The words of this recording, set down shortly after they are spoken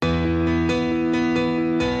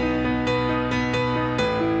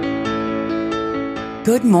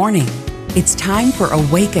Good morning. It's time for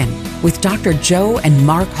Awaken with Dr. Joe and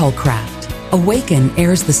Mark Holcraft. Awaken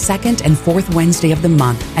airs the second and fourth Wednesday of the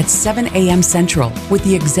month at 7 a.m. Central with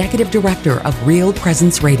the Executive Director of Real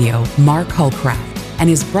Presence Radio, Mark Holcraft, and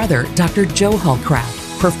his brother, Dr. Joe Holcraft,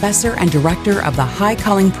 Professor and Director of the High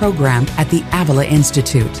Calling Program at the Avila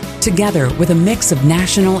Institute. Together with a mix of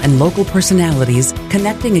national and local personalities,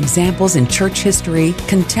 connecting examples in church history,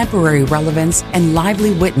 contemporary relevance, and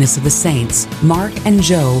lively witness of the saints, Mark and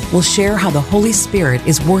Joe will share how the Holy Spirit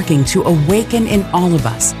is working to awaken in all of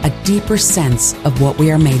us a deeper sense of what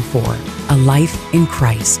we are made for, a life in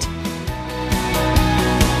Christ.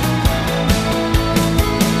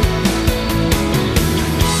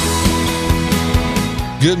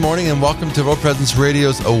 Good morning and welcome to Real Presence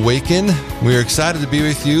Radio's Awaken. We're excited to be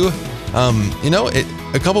with you.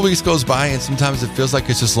 A couple weeks goes by and sometimes it feels like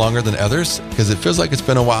it's just longer than others because it feels like it's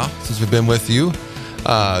been a while since we've been with you.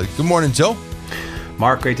 Good morning, Joe.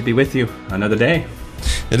 Mark, great to be with you. Another day.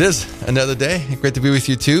 It is another day. Great to be with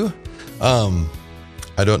you too.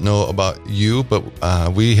 I don't know about you, but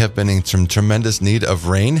we have been in some tremendous need of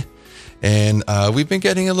rain. And we've been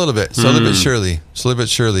getting a little bit, slowly but surely.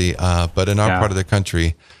 But in our part of the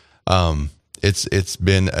country, it's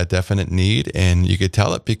been a definite need, and you could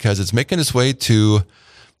tell it because it's making its way to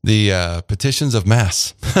the petitions of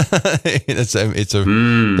Mass. It's a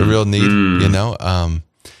real need,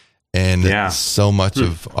 and so much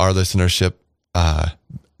of our listenership,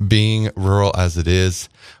 being rural as it is,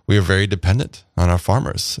 we are very dependent on our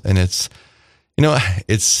farmers, and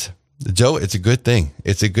Joe, it's a good thing.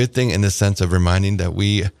 It's a good thing in the sense of reminding that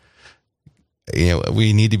we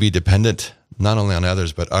need to be dependent not only on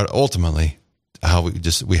others, but ultimately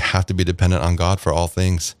we have to be dependent on God for all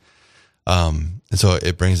things. And so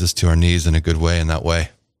it brings us to our knees in a good way in that way.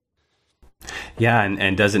 Yeah,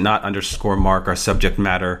 and does it not underscore, Mark, our subject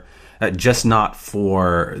matter, just not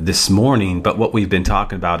for this morning, but what we've been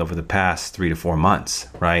talking about over the past 3 to 4 months,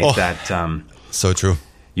 right? So true.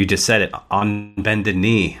 You just said it, on bended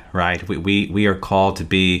knee, right? We are called to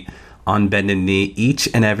be on bended knee each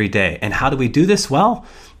and every day. And how do we do this? Well,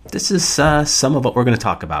 this is some of what we're going to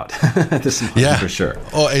talk about this morning for sure.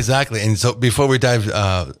 Oh, exactly. And so before we dive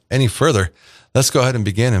any further, let's go ahead and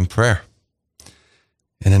begin in prayer.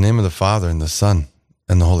 In the name of the Father, and the Son,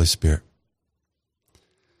 and the Holy Spirit.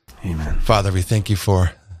 Amen. Father, we thank you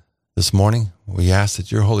for this morning. We ask that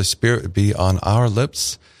your Holy Spirit would be on our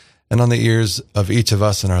lips and on the ears of each of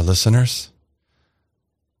us and our listeners.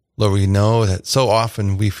 Lord, we know that so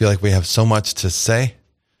often we feel like we have so much to say,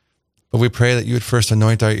 but we pray that you would first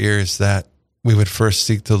anoint our ears, that we would first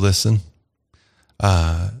seek to listen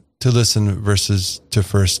versus to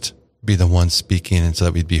first be the one speaking, and so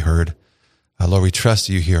that we'd be heard. Lord, we trust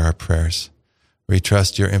you hear our prayers. We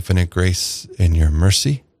trust your infinite grace and your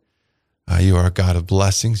mercy. You are a God of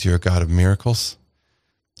blessings. You're a God of miracles.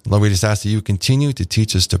 Lord, we just ask that you continue to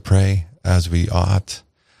teach us to pray as we ought.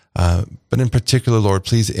 But in particular, Lord,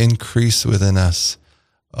 please increase within us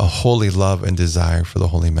a holy love and desire for the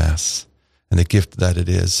Holy Mass and the gift that it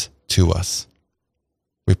is to us.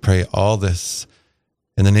 We pray all this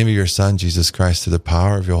in the name of your Son, Jesus Christ, through the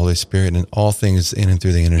power of your Holy Spirit, and all things in and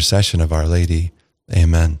through the intercession of Our Lady.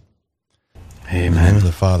 Amen. Amen. In the name of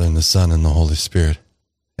the Father, and the Son, and the Holy Spirit.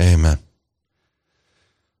 Amen.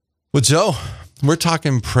 Well, Joe, we're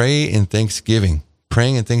talking praying and thanksgiving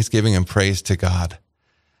and praise to God.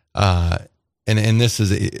 And this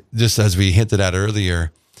is just as we hinted at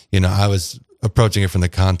earlier, I was approaching it from the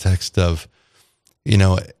context of,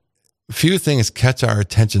 few things catch our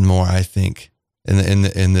attention more, I think,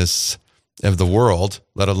 in this of the world,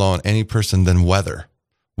 let alone any person, than weather.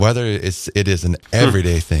 Weather it is an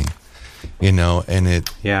everyday thing, and it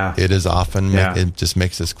is often, it just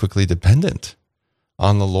makes us quickly dependent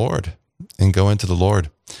on the Lord and go into the Lord.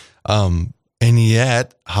 And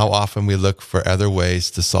yet, how often we look for other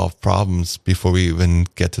ways to solve problems before we even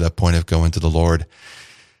get to that point of going to the Lord.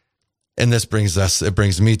 And this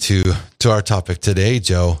brings me to our topic today,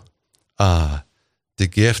 Joe, the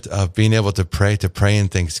gift of being able to pray in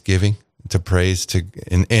thanksgiving, to praise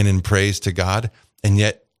and in praise to God, and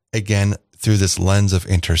yet again through this lens of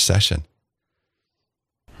intercession.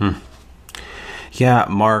 Yeah,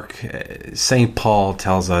 Mark, St. Paul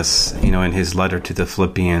tells us, in his letter to the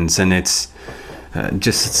Philippians, and it's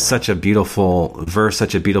just such a beautiful verse,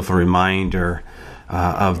 such a beautiful reminder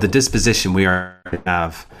of the disposition we are to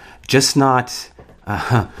have, just not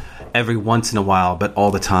every once in a while, but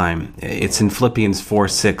all the time. It's in Philippians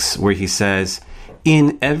 4:6, where he says,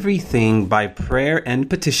 "In everything by prayer and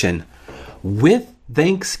petition, with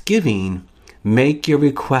thanksgiving, make your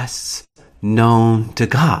requests known to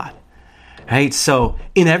God." Right? So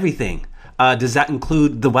in everything, Does that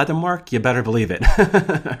include the weather, Mark? You better believe it,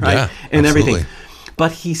 right? Yeah, and absolutely. everything.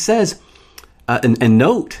 But he says, and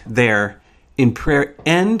note there in prayer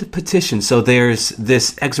and petition. So there's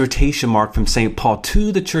this exhortation, Mark, from St. Paul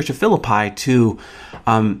to the church of Philippi to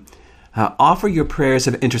offer your prayers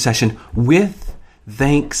of intercession with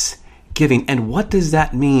thanksgiving. And what does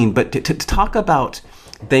that mean? But to talk about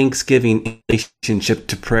thanksgiving in relationship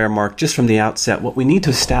to prayer, Mark, just from the outset, what we need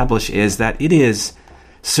to establish is that it is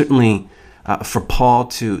certainly for Paul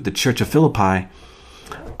to the church of Philippi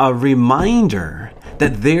a reminder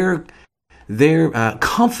that their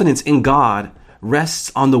confidence in God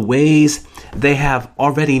rests on the ways they have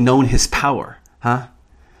already known his power, how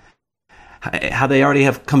they already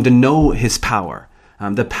have come to know his power,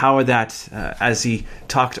 the power that, as he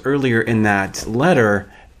talked earlier in that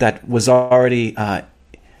letter, that was already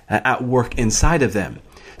at work inside of them.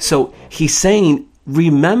 So he's saying,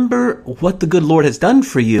 remember what the good Lord has done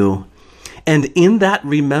for you, and in that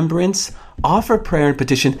remembrance, offer prayer and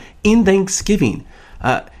petition in thanksgiving,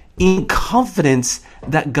 in confidence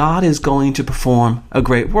that God is going to perform a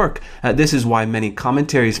great work. This is why many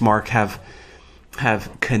commentaries, Mark, have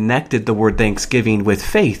connected the word thanksgiving with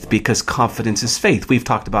faith, because confidence is faith. We've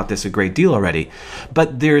talked about this a great deal already.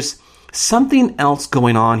 But there's something else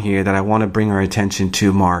going on here that I want to bring our attention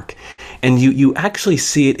to, Mark. And you actually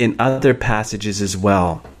see it in other passages as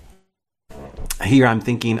well. Here I'm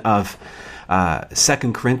thinking of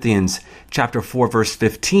 2 Corinthians chapter 4, verse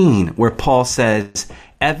 15, where Paul says,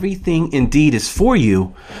 everything indeed is for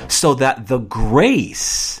you, so that the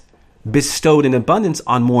grace bestowed in abundance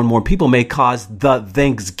on more and more people may cause the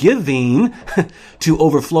thanksgiving to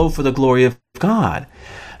overflow for the glory of God.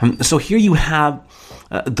 So here you have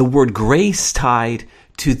the word grace tied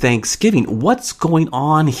to thanksgiving. What's going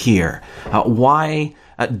on here? Why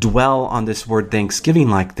dwell on this word thanksgiving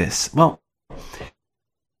like this? Well,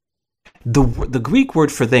 the Greek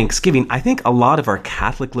word for thanksgiving, I think a lot of our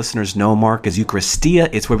Catholic listeners know, Mark, is Eucharistia.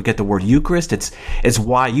 It's where we get the word Eucharist. It's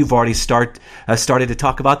why you've already started to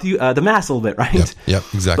talk about the Mass a little bit, right? Yep,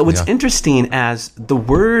 exactly. But what's interesting as the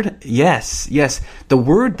word, the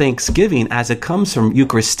word thanksgiving as it comes from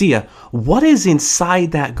Eucharistia, what is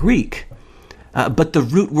inside that Greek? But the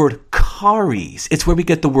root word charis. It's where we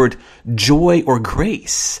get the word joy or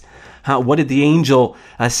grace. What did the angel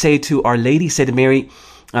say to Our Lady, say to Mary?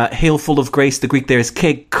 Hail full of grace, the Greek there is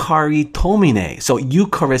ke charitomene, so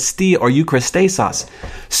Eucharistia or Eucharistesas.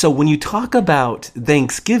 So when you talk about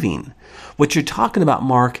thanksgiving, what you're talking about,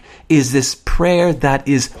 Mark, is this prayer that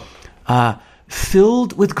is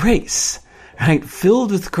filled with grace, right?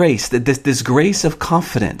 Filled with grace, this grace of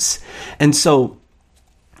confidence. And so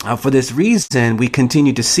for this reason, we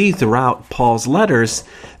continue to see throughout Paul's letters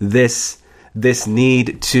this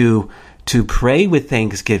need to pray with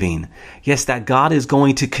thanksgiving. Yes, that God is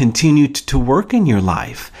going to continue to work in your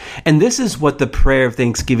life. And this is what the prayer of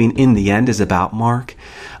thanksgiving in the end is about, Mark.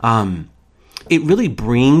 It really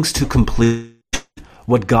brings to completion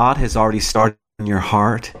what God has already started in your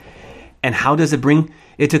heart. And how does it bring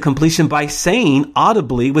it to completion? By saying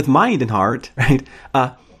audibly with mind and heart, right?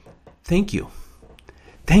 Thank you.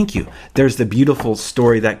 Thank you. There's the beautiful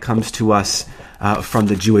story that comes to us from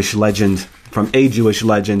a Jewish legend.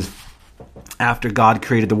 After God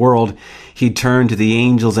created the world, he turned to the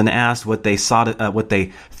angels and asked what they thought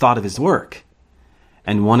of his work.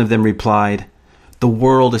 And one of them replied, "The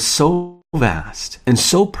world is so vast and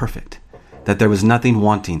so perfect that there was nothing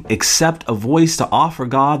wanting except a voice to offer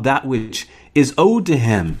God that which is owed to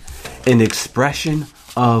him in expression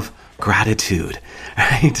of gratitude."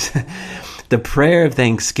 Right? The prayer of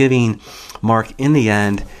thanksgiving, Mark, in the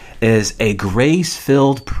end, is a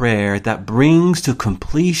grace-filled prayer that brings to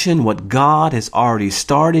completion what God has already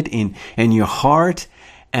started in your heart.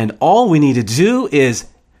 And all we need to do is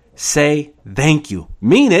say thank you.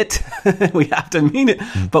 Mean it. We have to mean it.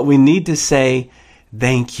 But we need to say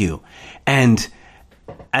thank you. And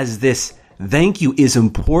as this thank you is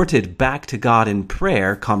imported back to God in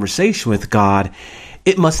prayer, conversation with God,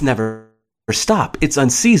 it must never stop. It's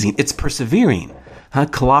unceasing. It's persevering.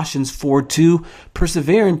 Colossians 4:2,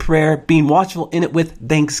 persevere in prayer, being watchful in it with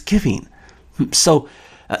thanksgiving. So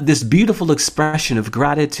this beautiful expression of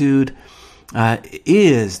gratitude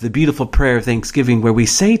is the beautiful prayer of thanksgiving, where we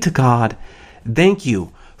say to God, thank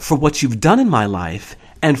you for what you've done in my life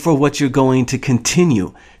and for what you're going to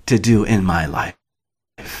continue to do in my life.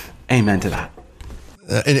 Amen to that.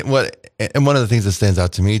 And one of the things that stands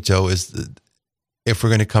out to me, Joe, is if we're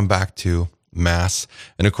going to come back to Mass,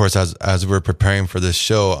 and of course, as we're preparing for this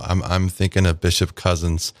show, I'm thinking of Bishop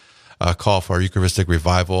Cousins' call for Eucharistic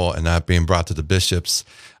revival and that being brought to the bishops.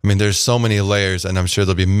 I mean, there's so many layers, and I'm sure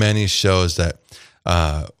there'll be many shows that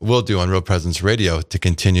we'll do on Real Presence Radio to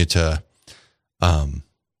continue to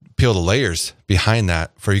peel the layers behind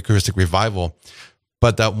that for Eucharistic revival.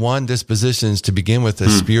 But that one disposition is to begin with a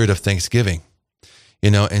spirit of thanksgiving,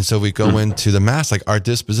 and so we go into the Mass, like our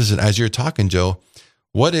disposition, as you're talking, Joe,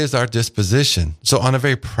 what is our disposition? So on a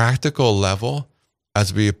very practical level,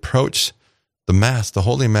 as we approach the Mass, the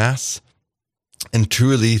Holy Mass, and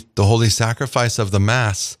truly the holy sacrifice of the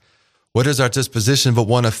Mass, what is our disposition but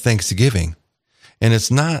one of thanksgiving? And it's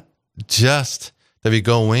not just that we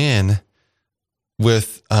go in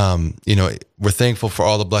with, we're thankful for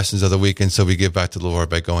all the blessings of the week, and so we give back to the Lord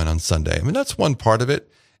by going on Sunday. I mean, that's one part of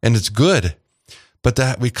it, and it's good. But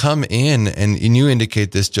that we come in, and you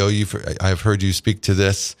indicate this, Joe, I've heard you speak to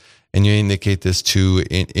this, and you indicate this too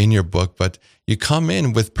in your book, but you come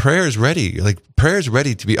in with prayers ready, like prayers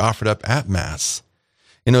ready to be offered up at Mass.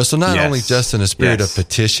 So not only just in a spirit of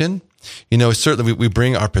petition, certainly we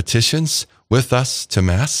bring our petitions with us to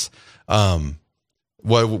Mass. What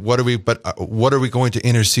are we going to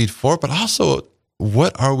intercede for? But also,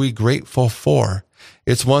 what are we grateful for?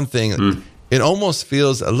 It's one thing. It almost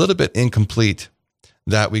feels a little bit incomplete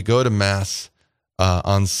that we go to Mass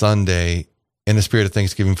on Sunday in a spirit of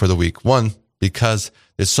thanksgiving for the week. One, because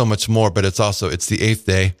there's so much more, but it's the eighth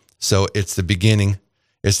day, so it's the beginning,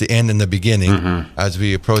 it's the end and the beginning as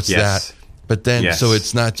we approach that. But then, so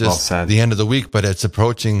it's not just the end of the week, but it's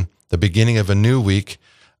approaching the beginning of a new week.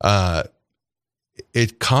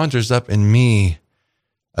 It conjures up in me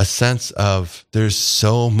a sense of there's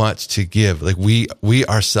so much to give. Like we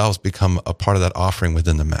ourselves become a part of that offering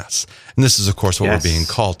within the Mass. And this is, of course, what we're being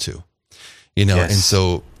called to, and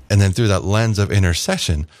then through that lens of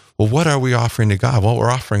intercession, well, what are we offering to God? Well,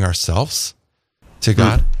 we're offering ourselves to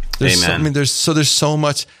God. Amen. There's so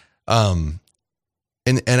much, and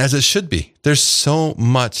as it should be, there's so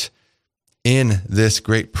much in this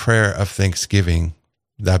great prayer of thanksgiving,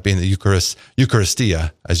 that being the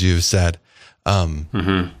Eucharistia, as you've said.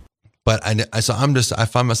 But I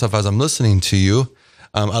find myself as I'm listening to you,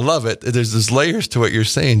 I love it. There's this layers to what you're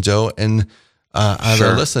saying, Joe. And as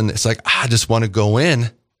I listen, it's like, I just want to go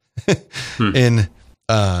in and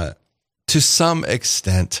to some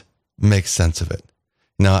extent make sense of it.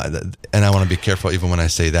 Now, and I want to be careful even when I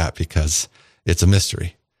say that, because it's a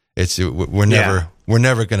mystery. We're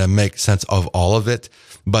never going to make sense of all of it,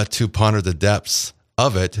 but to ponder the depths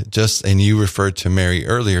of it, and you referred to Mary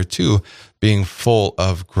earlier too, being full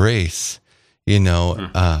of grace,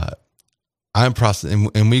 I'm processing,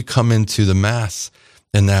 and we come into the Mass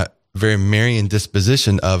in that very Marian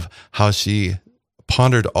disposition of how she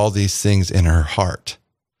pondered all these things in her heart.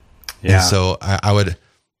 Yeah. And so I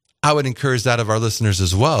would encourage that of our listeners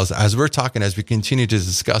as well, as we're talking, as we continue to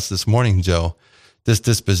discuss this morning, Joe, this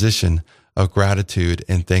disposition of gratitude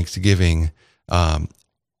and thanksgiving, and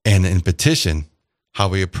in petition, how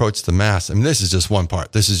we approach the Mass. I mean, this is just one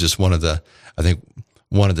part. This is just one of the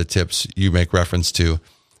tips you make reference to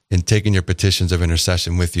in taking your petitions of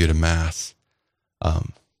intercession with you to Mass.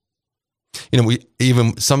 We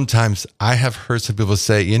even sometimes I have heard some people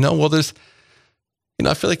say, there's,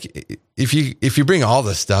 I feel like if you bring all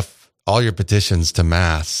this stuff, all your petitions to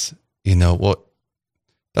Mass,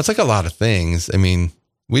 that's like a lot of things. I mean,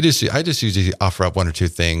 I just usually offer up one or two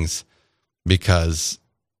things because,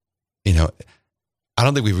 I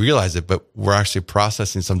don't think we realize it, but we're actually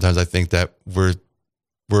processing sometimes. I think that we're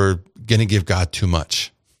going to give God too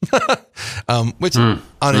much, which on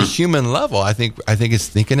a human level, I think it's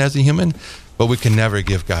thinking as a human, but we can never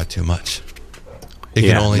give God too much. It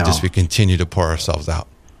can only just we continue to pour ourselves out.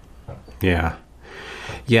 Yeah.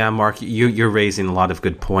 Yeah, Mark, you're raising a lot of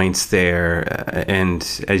good points there. And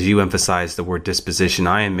as you emphasize the word disposition,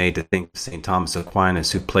 I am made to think of St. Thomas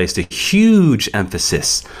Aquinas, who placed a huge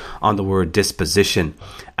emphasis on the word disposition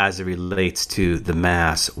as it relates to the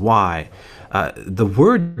Mass. Why? The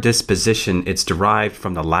word disposition, it's derived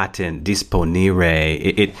from the Latin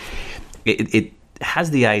disponere. It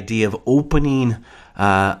has the idea of opening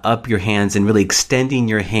up your hands and really extending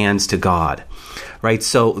your hands to God. Right,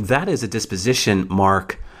 so that is a disposition,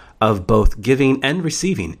 Mark, of both giving and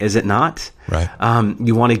receiving, is it not? Right.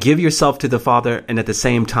 You want to give yourself to the Father and at the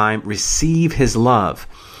same time receive His love.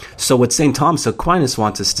 So what St. Thomas Aquinas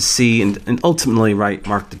wants us to see, and ultimately, right,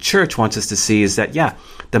 Mark, the Church wants us to see, is that,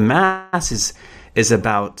 the Mass is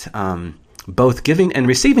about both giving and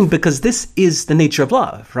receiving, because this is the nature of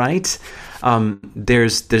love, right?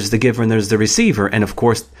 There's the giver and there's the receiver. And of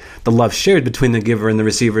course, the love shared between the giver and the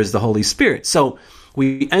receiver is the Holy Spirit. So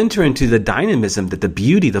we enter into the dynamism, the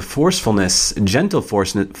beauty, the forcefulness, gentle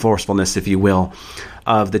forcefulness, if you will,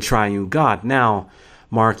 of the triune God. Now,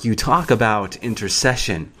 Mark, you talk about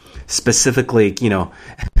intercession, specifically,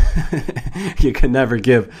 You can never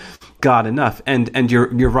give God enough. And you're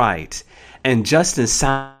right. And just in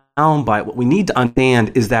soundbite, what we need to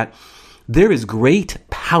understand is that there is great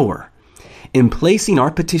power in placing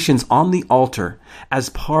our petitions on the altar as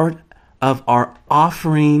part of our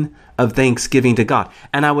offering of thanksgiving to God.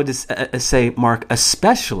 And I would say, Mark,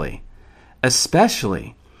 especially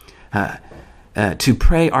to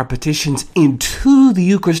pray our petitions into the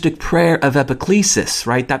Eucharistic prayer of epiclesis,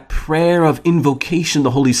 right? That prayer of invocation of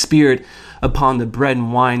the Holy Spirit upon the bread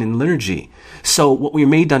and wine in liturgy. So what we're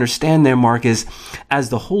made to understand there, Mark, is as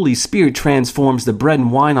the Holy Spirit transforms the bread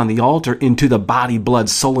and wine on the altar into the body, blood,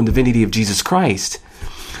 soul, and divinity of Jesus Christ,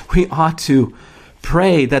 we ought to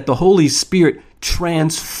pray that the Holy Spirit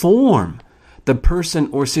transform the person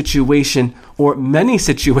or situation or many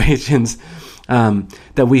situations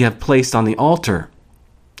that we have placed on the altar.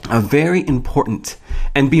 Very important.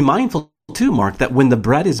 And be mindful too, Mark, that when the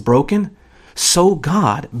bread is broken, so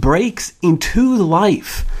God breaks into the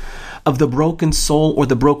life of the broken soul or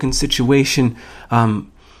the broken situation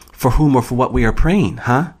for whom or for what we are praying,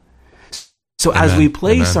 huh? So Amen. As we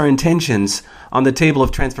place our intentions on the table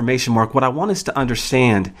of transformation, Mark, what I want us to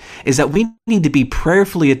understand is that we need to be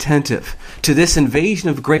prayerfully attentive to this invasion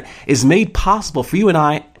of grace is made possible for you and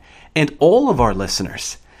I and all of our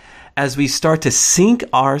listeners as we start to sink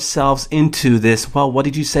ourselves into this, well, what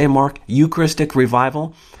did you say, Mark? Eucharistic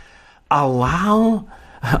revival. Allow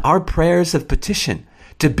our prayers of petition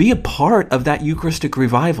to be a part of that Eucharistic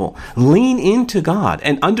revival. Lean into God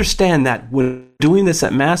and understand that when doing this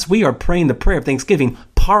at Mass, we are praying the prayer of thanksgiving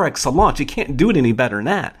par excellence. You can't do it any better than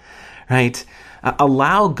that, right?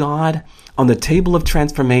 Allow God on the table of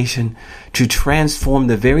transformation to transform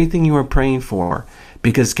the very thing you are praying for,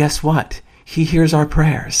 because guess what? He hears our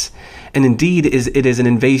prayers. And indeed, it is an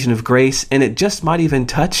invasion of grace, and it just might even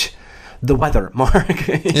touch the weather, Mark,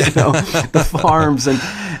 the farms and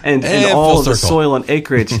all of the soil and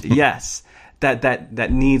acreage. Yes,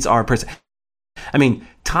 that needs our person. I mean,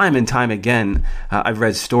 time and time again, I've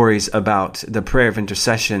read stories about the prayer of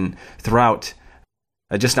intercession throughout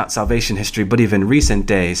just not salvation history, but even recent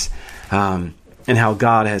days, and how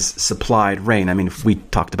God has supplied rain. I mean, we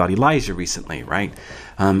talked about Elijah recently, right?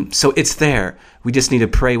 So it's there. We just need to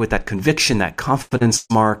pray with that conviction, that confidence,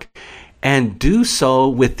 Mark, and do so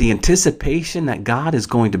with the anticipation that God is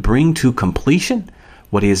going to bring to completion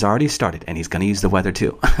what he has already started, and he's going to use the weather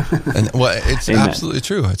too. And well, it's absolutely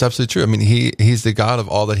true. It's absolutely true. I mean, he's the God of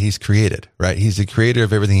all that he's created, right? He's the creator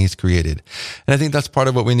of everything he's created. And I think that's part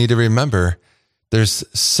of what we need to remember. There's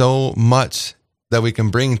so much that we can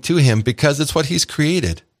bring to him because it's what he's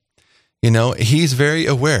created. He's very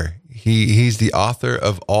aware. He's the author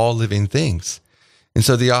of all living things. And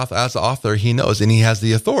so as the author, he knows, and he has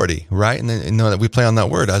the authority, right? And then that we play on that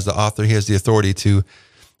word. As the author, he has the authority to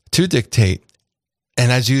dictate. And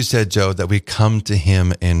as you said, Joe, that we come to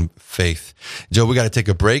him in faith. Joe, we got to take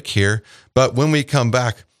a break here. But when we come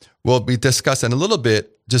back, we'll be discussing a little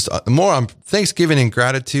bit, just more on Thanksgiving and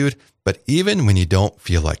gratitude, but even when you don't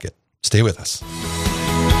feel like it. Stay with us.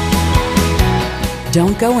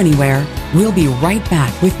 Don't go anywhere. We'll be right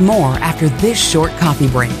back with more after this short coffee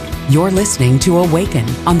break. You're listening to Awaken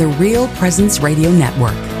on the Real Presence Radio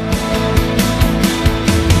Network.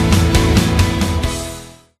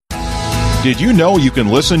 Did you know you can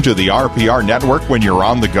listen to the RPR network when you're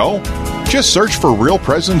on the go? Just search for Real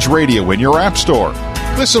Presence Radio in your app store.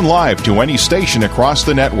 Listen live to any station across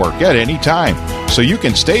the network at any time, so you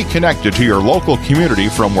can stay connected to your local community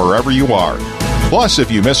from wherever you are. Plus,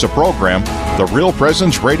 if you miss a program, the Real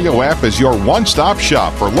Presence Radio app is your one-stop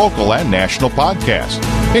shop for local and national podcasts,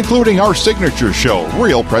 including our signature show,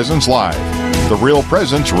 Real Presence Live. The Real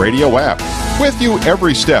Presence Radio app, with you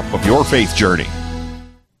every step of your faith journey.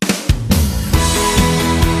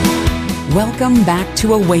 Welcome back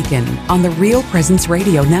to Awaken on the Real Presence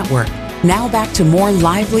Radio Network. Now back to more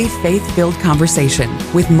lively, faith-filled conversation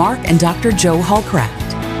with Mark and Dr. Joe Holcraft.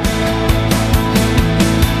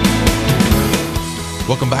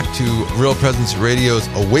 Welcome back to Real Presence Radio's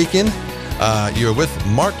Awaken. You're with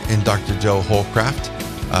Mark and Dr. Joe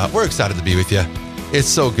Holcraft. We're excited to be with you. It's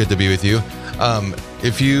so good to be with you.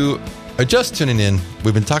 If you are just tuning in,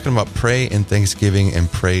 we've been talking about pray and thanksgiving and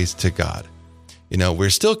praise to God. We're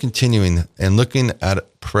still continuing and looking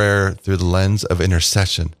at prayer through the lens of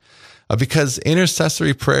intercession. Because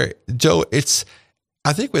intercessory prayer, Joe,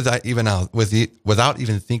 I think without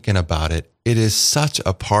even thinking about it, it is such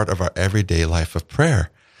a part of our everyday life of prayer.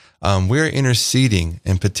 We're interceding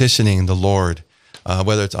and petitioning the Lord,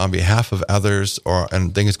 whether it's on behalf of others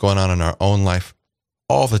and things going on in our own life,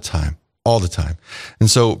 all the time.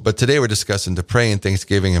 And so, but today we're discussing to pray in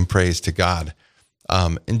thanksgiving and praise to God.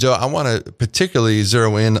 And Joe, I want to particularly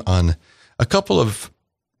zero in on a couple of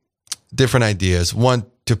different ideas. One,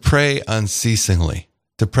 to pray unceasingly.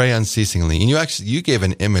 And you gave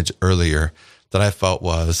an image earlier that I felt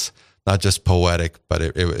was not just poetic, but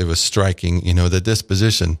it was striking. The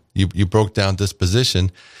disposition. You broke down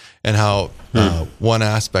disposition, and how one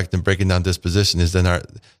aspect in breaking down disposition is then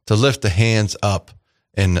to lift the hands up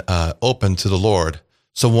and open to the Lord.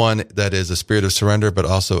 So one that is a spirit of surrender, but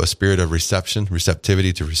also a spirit of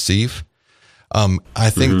receptivity to receive. I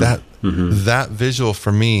think that visual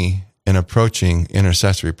for me in approaching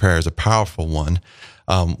intercessory prayer is a powerful one.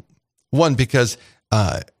 One, because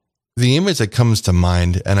the image that comes to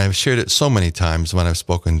mind, and I've shared it so many times when I've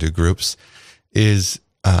spoken to groups, is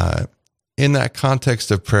in that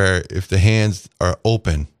context of prayer, if the hands are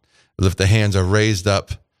open, if the hands are raised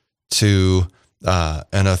up to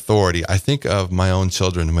an authority. I think of my own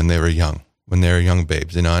children when they were young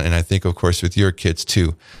babes, and I think, of course, with your kids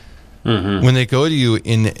too. Mm-hmm. When they go to you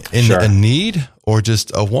in sure. a need or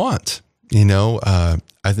just a want,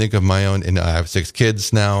 I think of my own, and I have 6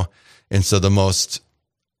 kids now. And so the most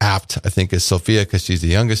apt, I think, is Sophia, because she's the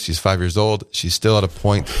youngest. She's 5 years old. She's still at a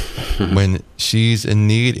point when she's in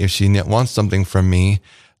need. If she wants something from me,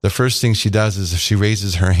 the first thing she does is she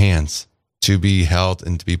raises her hands to be held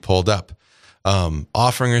and to be pulled up.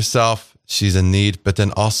 Offering herself, she's in need, but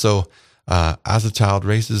then also, as a child,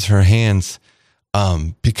 raises her hands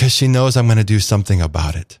because she knows I'm going to do something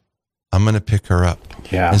about it. I'm going to pick her up.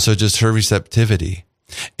 Yeah. And so just her receptivity.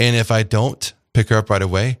 And if I don't pick her up right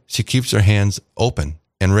away, she keeps her hands open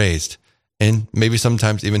and raised, and maybe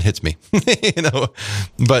sometimes even hits me,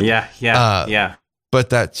 but yeah. But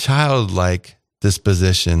that childlike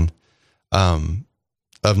disposition, of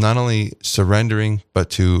not only surrendering, but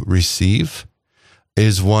to receive,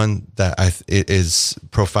 is one that it is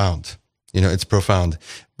profound. It's profound.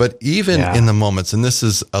 But even in the moments, and this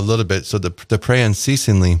is a little bit, so the pray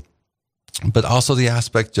unceasingly, but also the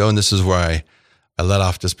aspect, Joe, and this is where I let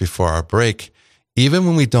off just before our break, even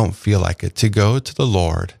when we don't feel like it, to go to the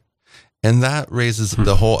Lord. And that raises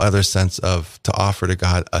the whole other sense of to offer to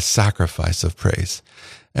God a sacrifice of praise.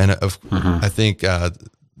 And I think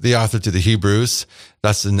the author to the Hebrews,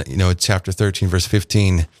 that's in chapter 13, verse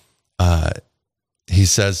 15, he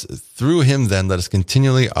says, through him then let us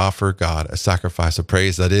continually offer God a sacrifice of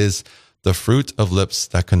praise, that is the fruit of lips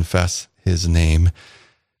that confess his name.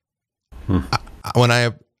 When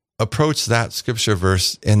I approach that scripture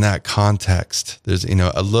verse in that context, there's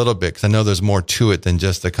a little bit, because I know there's more to it than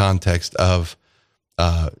just the context of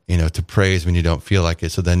to praise when you don't feel like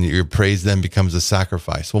it. So then your praise then becomes a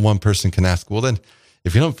sacrifice. Well, one person can ask, well, then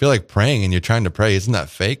if you don't feel like praying and you're trying to pray, isn't that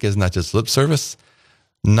fake? Isn't that just lip service?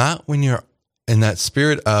 Not when you're in that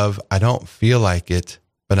spirit of, I don't feel like it,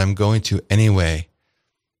 but I'm going to anyway,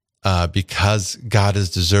 because God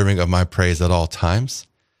is deserving of my praise at all times.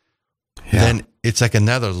 Then it's like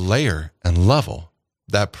another layer and level.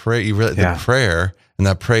 That the prayer and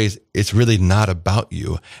that praise, it's really not about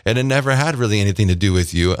you. And it never had really anything to do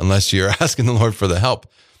with you unless you're asking the Lord for the help.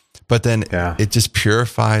 But then it just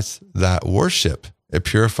purifies that worship. It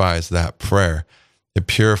purifies that prayer. It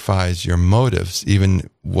purifies your motives. Even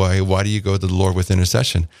why do you go to the Lord with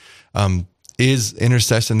intercession? Is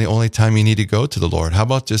intercession the only time you need to go to the Lord? How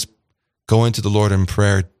about just going to the Lord in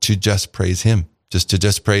prayer to just praise him? To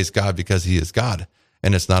just praise God because he is God,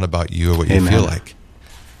 and it's not about you or what you feel like.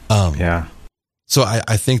 So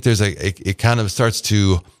I think there's it kind of starts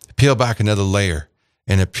to peel back another layer,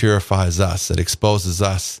 and it purifies us. It exposes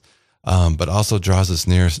us, but also draws us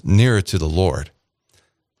nearer to the Lord.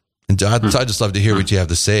 And I'd just love to hear what you have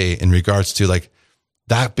to say in regards to like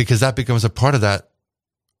that, because that becomes a part of that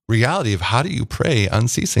reality of how do you pray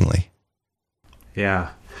unceasingly? Yeah.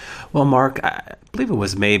 Well, Mark, I believe it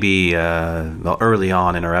was maybe early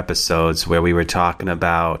on in our episodes where we were talking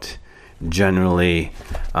about generally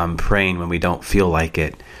praying when we don't feel like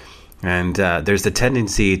it. And there's the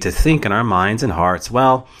tendency to think in our minds and hearts,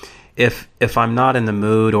 well, if I'm not in the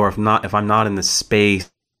mood, or if I'm not in the space,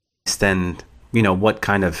 then what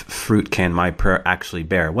kind of fruit can my prayer actually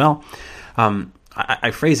bear? Well,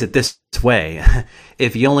 I phrase it this way: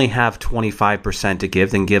 if you only have 25% to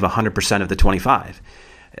give, then give 100% of the 25.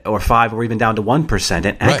 Or 5, or even down to 1%.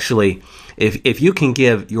 And actually, if you can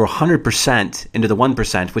give your 100% into the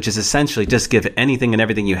 1%, which is essentially just give anything and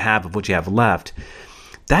everything you have of what you have left,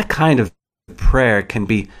 that kind of prayer can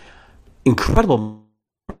be incredible,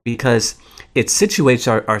 because it situates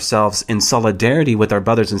ourselves in solidarity with our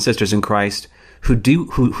brothers and sisters in Christ who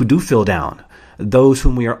do feel down, those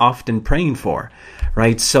whom we are often praying for,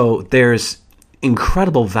 right? So there's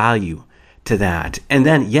incredible value to that. And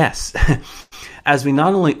then, yes, as we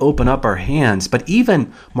not only open up our hands, but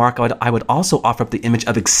even, Mark, I would also offer up the image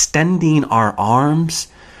of extending our arms,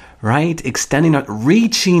 right?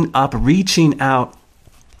 Reaching up, reaching out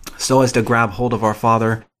so as to grab hold of our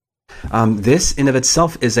Father. This in of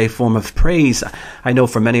itself is a form of praise. I know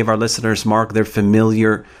for many of our listeners, Mark, they're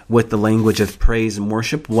familiar with the language of praise and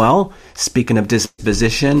worship. Well, speaking of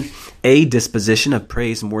disposition, a disposition of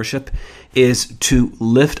praise and worship is to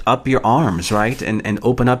lift up your arms, right? And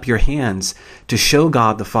open up your hands to show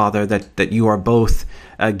God the Father that you are both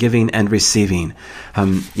giving and receiving.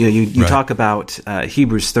 You talk about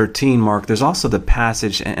Hebrews 13, Mark. There's also the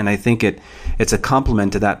passage, and I think it's a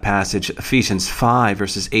complement to that passage, Ephesians 5,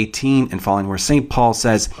 verses 18 and following, where St. Paul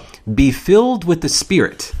says, "Be filled with the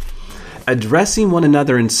Spirit, addressing one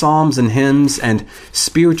another in psalms and hymns and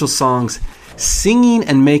spiritual songs, singing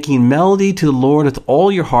and making melody to the Lord with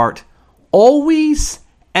all your heart, always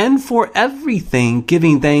and for everything,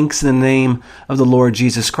 giving thanks in the name of the Lord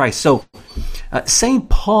Jesus Christ." So St.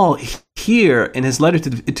 Paul here in his letter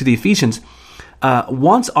to the Ephesians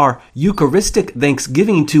wants our Eucharistic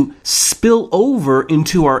thanksgiving to spill over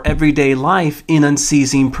into our everyday life in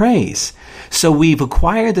unceasing praise. So we've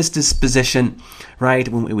acquired this disposition, right?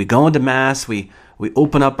 When we go into Mass, we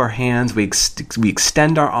open up our hands, we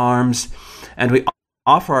extend our arms, and we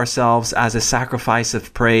offer ourselves as a sacrifice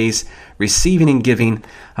of praise, receiving and giving,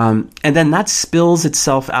 and then that spills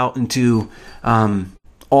itself out into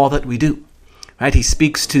all that we do. Right? He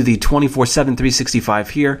speaks to the 24/7, 365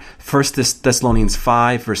 here. 1 Thessalonians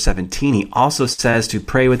 5, verse 17. He also says to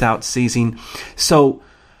pray without ceasing. So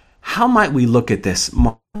how might we look at this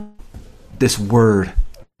word,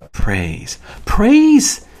 praise?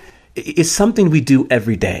 Praise is something we do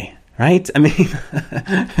every day, right? I mean,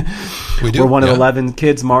 we're one of 11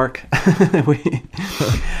 kids, Mark.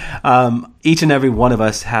 Each and every one of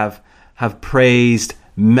us have praised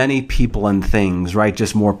many people and things, right?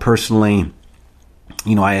 Just more personally.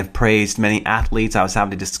 I have praised many athletes. I was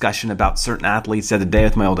having a discussion about certain athletes the other day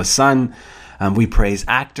with my oldest son. We praise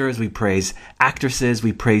actors, we praise actresses,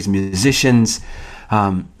 we praise musicians,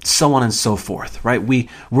 so on and so forth, right?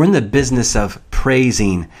 We're in the business of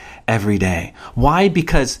praising every day. Why?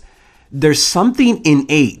 Because there's something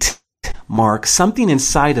innate, Mark, something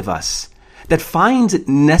inside of us that finds it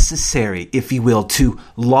necessary, if you will, to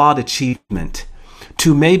laud achievement,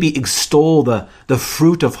 to maybe extol the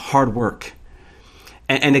fruit of hard work,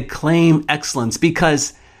 and acclaim excellence,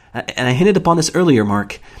 because, and I hinted upon this earlier,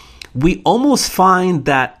 Mark, we almost find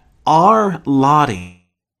that our lauding,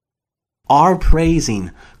 our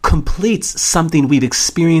praising, completes something we've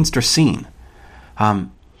experienced or seen.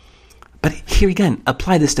 But here again,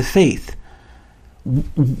 apply this to faith.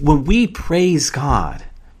 When we praise God,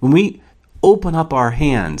 when we open up our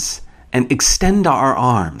hands and extend our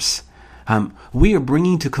arms, we are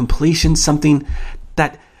bringing to completion something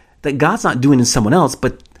that God's not doing in someone else,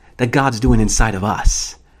 but that God's doing inside of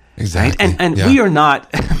us. Exactly. Right? And we are not,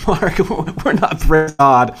 Mark, we're not praying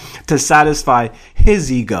God to satisfy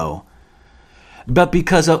his ego, but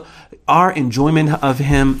because of our enjoyment of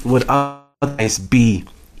him would otherwise be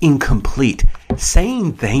incomplete.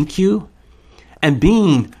 Saying thank you and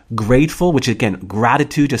being grateful, which again,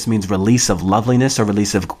 gratitude just means release of loveliness or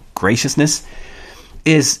release of graciousness,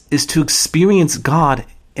 is to experience God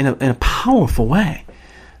in a powerful way.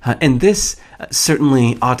 And this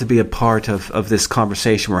certainly ought to be a part of this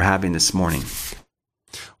conversation we're having this morning.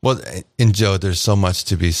 Well, and Joe, there's so much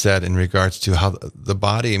to be said in regards to how the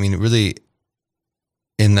body, I mean, really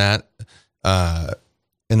in that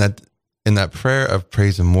prayer of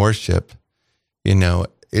praise and worship,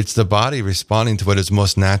 it's the body responding to what is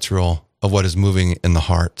most natural of what is moving in the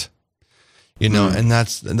heart, and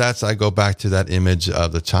that's, I go back to that image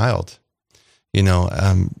of the child,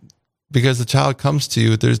 because the child comes to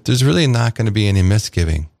you, there's really not going to be any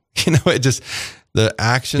misgiving. It just, the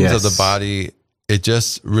actions of the body, it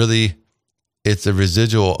just really, it's a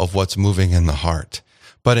residual of what's moving in the heart.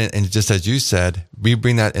 But and just as you said, we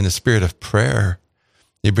bring that in a spirit of prayer.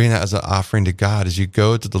 You bring that as an offering to God as you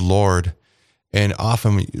go to the Lord. And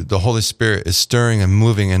often the Holy Spirit is stirring and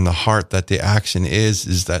moving in the heart, that the action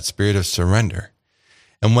is that spirit of surrender.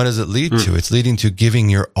 And what does it lead to? It's leading to giving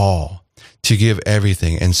your all, to give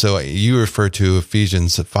everything. And so you referred to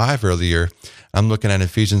Ephesians 5 earlier. I'm looking at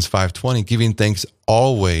Ephesians 5:20, giving thanks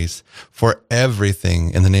always for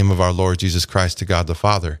everything in the name of our Lord Jesus Christ to God the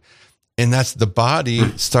Father. And that's the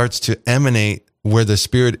body starts to emanate where the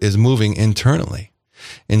Spirit is moving internally.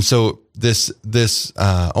 And so this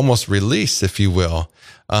almost release, if you will,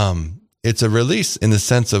 it's a release in the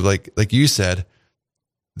sense of like you said,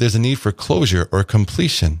 there's a need for closure or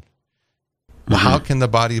completion. Well, how can the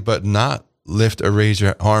body but not lift or raise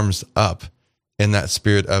your arms up in that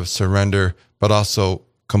spirit of surrender, but also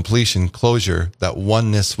completion, closure, that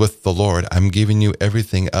oneness with the Lord. I'm giving you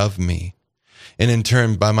everything of me. And in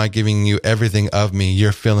turn, by my giving you everything of me,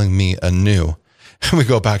 you're filling me anew. And we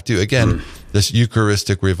go back to, again, this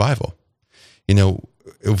Eucharistic revival. You know,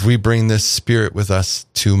 if we bring this spirit with us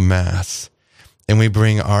to Mass, and we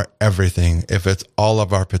bring our everything, if it's all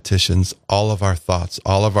of our petitions, all of our thoughts,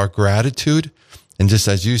 all of our gratitude, and just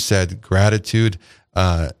as you said, gratitude,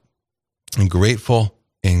 and grateful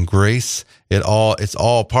and grace, it's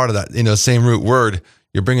all part of that, same root word.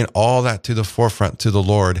 You're bringing all that to the forefront to the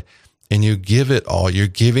Lord, and you give it all. You're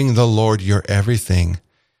giving the Lord your everything.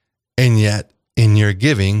 And yet in your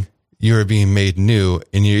giving, you're being made new,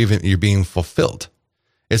 and you're being fulfilled.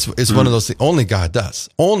 It's one of those things only God does.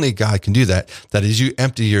 Only God can do that. That as you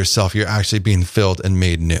empty yourself, you're actually being filled and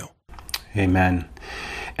made new. Amen.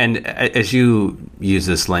 And as you use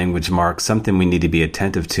this language, Mark, something we need to be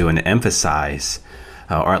attentive to and emphasize,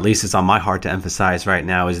 or at least it's on my heart to emphasize right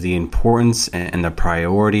now, is the importance and the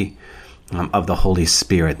priority of the Holy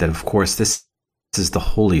Spirit. That, of course, this is the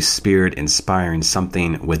Holy Spirit inspiring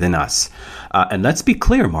something within us. And let's be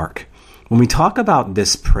clear, Mark, when we talk about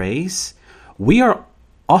this praise, we are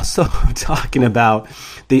also talking about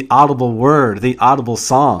the audible word, the audible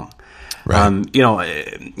song. Right.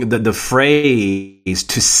 The phrase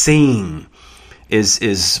to sing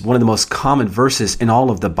is one of the most common verses in all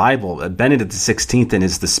of the Bible. Benedict XVI in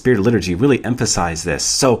his The Spirit of Liturgy really emphasized this.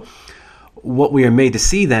 So what we are made to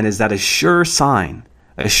see then is that a sure sign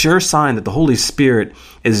that the Holy Spirit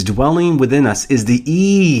is dwelling within us is the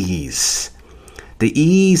ease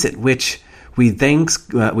at which we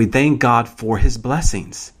thank God for his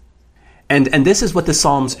blessings. And this is what the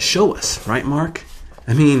Psalms show us, right, Mark?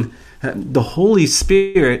 I mean, the Holy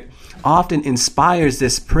Spirit often inspires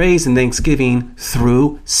this praise and thanksgiving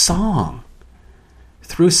through song.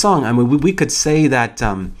 I mean, we could say that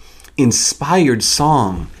inspired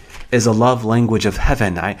song is a love language of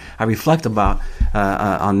heaven. I reflect about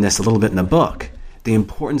on this a little bit in the book. The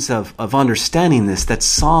importance of understanding this, that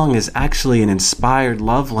song is actually an inspired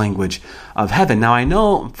love language of heaven. Now, I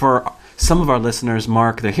know for some of our listeners,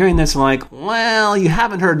 Mark, they're hearing this and like, well, you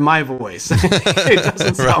haven't heard my voice. It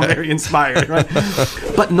doesn't sound very inspired, right?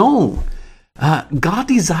 But no, God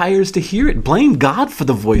desires to hear it. Blame God for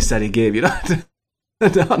the voice that he gave you.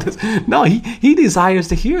 No, he desires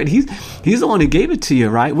to hear it. He's the one who gave it to you,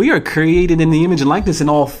 right? We are created in the image and likeness in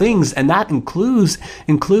all things, and that includes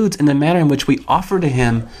in the manner in which we offer to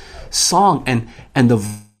him song and the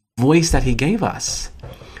voice that he gave us.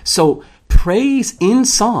 So praise in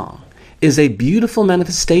song is a beautiful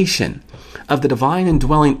manifestation of the divine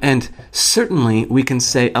indwelling, and certainly we can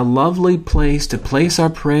say a lovely place to place our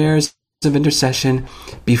prayers of intercession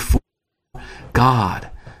before God.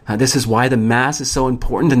 This is why the Mass is so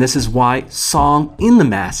important, and this is why song in the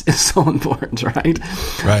Mass is so important, right?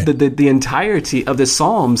 Right. The entirety of the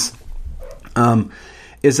Psalms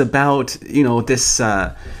is about this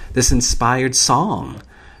inspired song.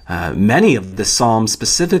 Many of the Psalms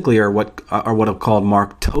specifically are what are called,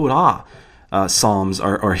 Mark, Todah psalms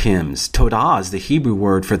or hymns. Todah is the Hebrew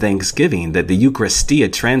word for thanksgiving. That the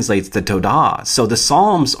Eucharistia translates the Todah. So the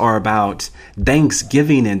Psalms are about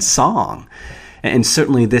thanksgiving and song. And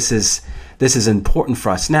certainly this is important for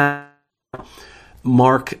us. Now,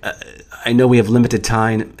 Mark, I know we have limited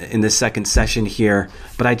time in the second session here,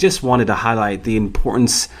 but I just wanted to highlight the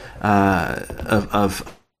importance of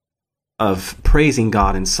praising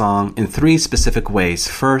God in song in three specific ways.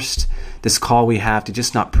 First, this call we have to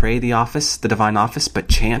just not pray the office, the divine office, but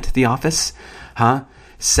chant the office.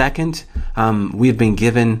 Second, we've been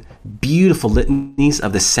given beautiful litanies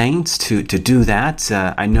of the saints to do that.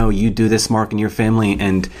 I know you do this, Mark, in your family,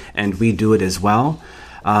 and we do it as well.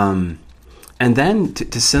 And then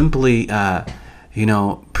to simply,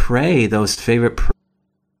 pray those favorite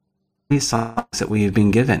praise songs that we have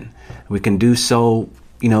been given. We can do so,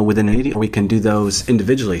 within a meeting, or we can do those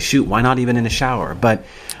individually. Shoot, why not even in a shower? But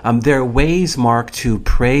there are ways, Mark, to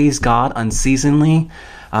praise God unceasingly,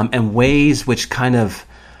 and ways which kind of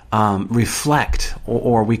reflect,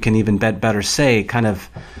 or we can even better say, kind of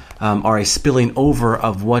are a spilling over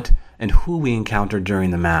of what and who we encounter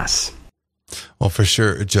during the Mass. Well, for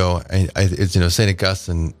sure, Joe. St.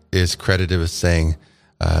 Augustine is credited with saying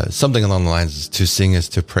something along the lines of to sing is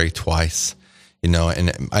to pray twice.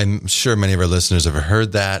 And I'm sure many of our listeners have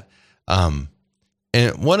heard that. And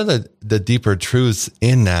one of the deeper truths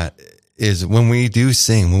in that is when we do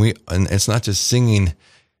sing, and it's not just singing.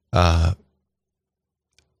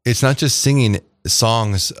 It's not just singing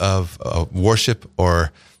songs of worship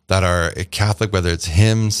or that are Catholic, whether it's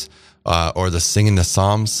hymns or the singing the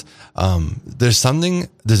Psalms. There's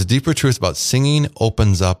a deeper truth about singing.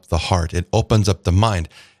 Opens up the heart. It opens up the mind.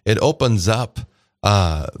 It opens up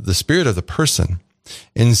the spirit of the person.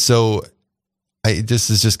 And so this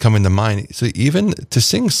is just coming to mind. So even to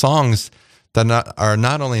sing songs that are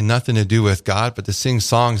not only nothing to do with God, but to sing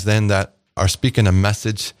songs then that are speaking a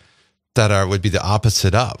message that would be the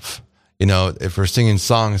opposite of. If we're singing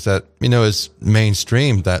songs that, is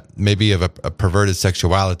mainstream, that maybe of a perverted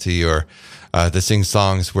sexuality, or to sing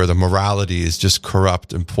songs where the morality is just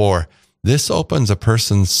corrupt and poor, this opens a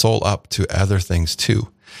person's soul up to other things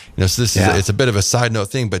too. So it's a bit of a side note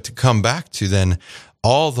thing, but to come back to then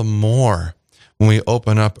all the more when we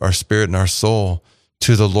open up our spirit and our soul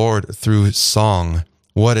to the Lord through song,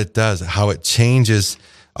 what it does, how it changes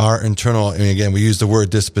our internal, again, we use the word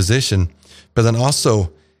disposition, but then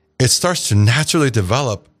also it starts to naturally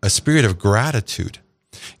develop a spirit of gratitude,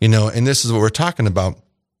 and this is what we're talking about.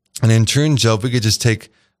 And in turn, Joe, if we could just take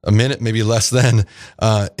a minute, maybe less than,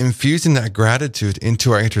 infusing that gratitude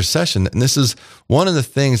into our intercession. And this is one of the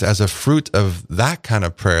things as a fruit of that kind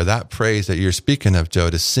of prayer, that praise that you're speaking of, Joe,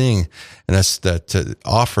 to sing and to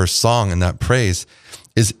offer song and that praise,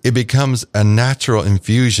 is it becomes a natural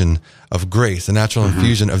infusion of grace, a natural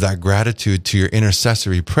infusion of that gratitude to your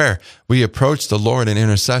intercessory prayer. We approach the Lord in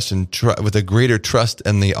intercession with a greater trust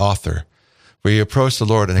in the author. We approach the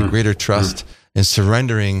Lord in a greater trust in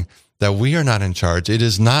surrendering that we are not in charge. It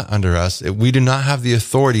is not under us. We do not have the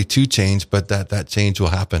authority to change, but that change will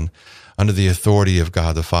happen under the authority of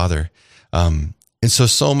God the Father. And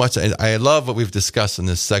so much. I love what we've discussed in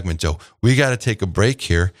this segment, Joe. We got to take a break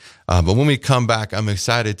here. But when we come back, I'm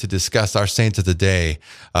excited to discuss our saint of the day,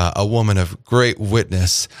 a woman of great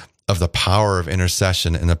witness of the power of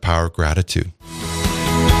intercession and the power of gratitude.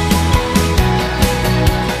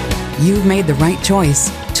 You've made the right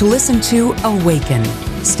choice to listen to Awaken.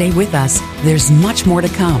 Stay with us. There's much more to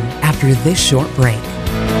come after this short break.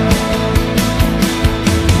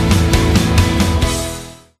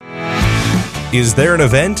 Is there an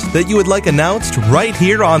event that you would like announced right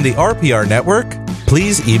here on the RPR network?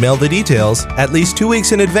 Please email the details at least 2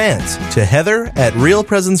 weeks in advance to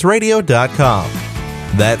heather@realpresenceradio.com.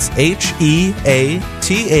 That's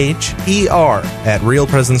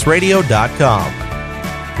HEATHER@realpresenceradio.com.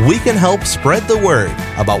 We can help spread the word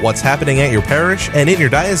about what's happening at your parish and in your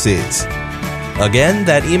diocese. Again,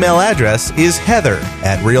 that email address is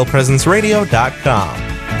heather@realpresenceradio.com.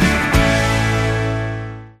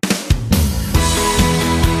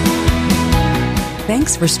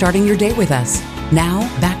 Thanks for starting your day with us. Now,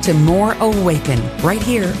 back to more Awaken, right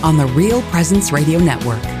here on the Real Presence Radio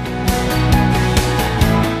Network.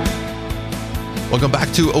 Welcome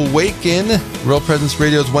back to Awaken, Real Presence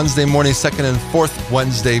Radio's Wednesday morning, second and fourth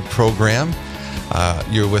Wednesday program.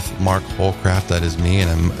 You're with Mark Holcraft, that is me,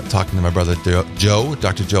 and I'm talking to my brother Joe,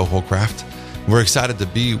 Dr. Joe Holcraft. We're excited to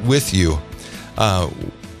be with you. I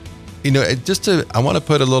want to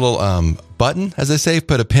put a little button, as I say,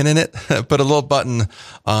 put a pin in it, put a little button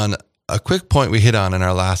on a quick point we hit on in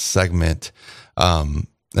our last segment. And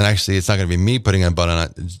actually, it's not going to be me putting a button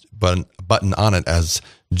on it as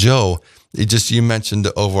Joe. You mentioned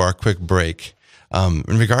over our quick break, in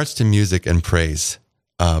regards to music and praise.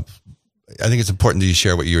 I think it's important that you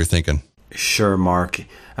share what you were thinking. Sure, Mark.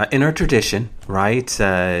 In our tradition, right,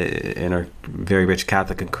 in our very rich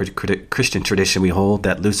Catholic and Christian tradition, we hold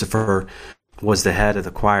that Lucifer was the head of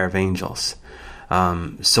the choir of angels.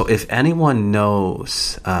 So if anyone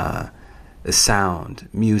knows sound,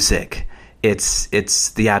 music, it's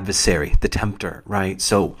the adversary, the tempter, right?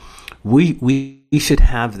 So we should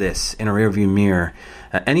have this in our rearview mirror.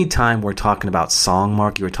 Anytime we're talking about song,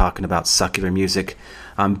 Mark, you were talking about secular music,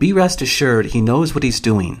 be rest assured he knows what he's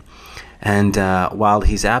doing. And while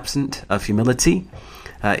he's absent of humility,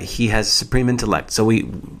 he has supreme intellect. So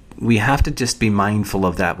we have to just be mindful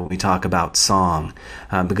of that when we talk about song,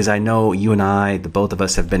 because I know you and I, the both of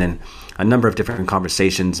us, have been in a number of different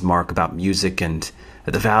conversations, Mark, about music and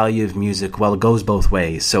the value of music. Well, it goes both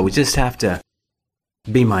ways. So we just have to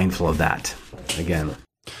be mindful of that again.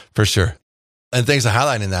 For sure. And thanks for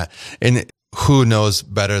highlighting that. And who knows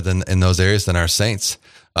better than in those areas than our saints?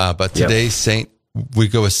 But today's saint, we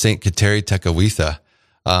go with Saint Kateri Tekakwitha,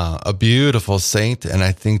 a beautiful saint. And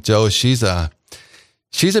I think, Joe, she's a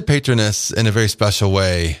patroness in a very special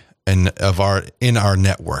way in our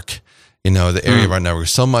network, the area of our network.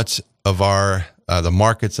 So much of the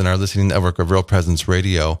markets in our listening network of Real Presence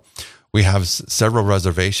Radio, we have several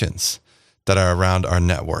reservations that are around our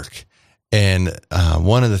network. And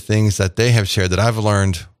one of the things that they have shared that I've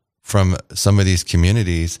learned from some of these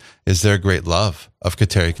communities is their great love of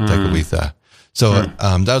Kateri Tekakwitha. So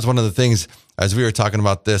that was one of the things as we were talking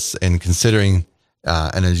about this and considering,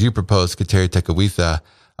 and as you proposed, Kateri Tekakwitha,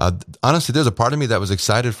 honestly, there's a part of me that was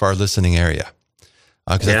excited for our listening area.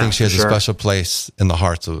 Because I think she has a special place in the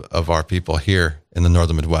hearts of our people here in the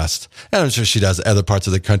Northern Midwest. And I'm sure she does other parts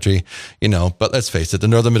of the country, but let's face it, the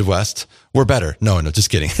Northern Midwest, we're better. No, just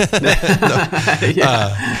kidding. It's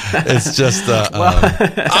just,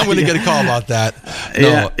 I'm going to get a call about that.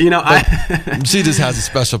 No, she just has a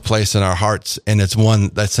special place in our hearts. And it's one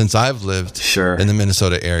that since I've lived in the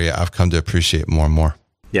Minnesota area, I've come to appreciate more and more.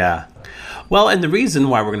 Yeah. Well, and the reason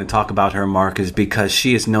why we're going to talk about her, Mark, is because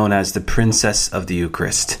she is known as the Princess of the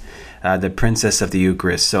Eucharist. The Princess of the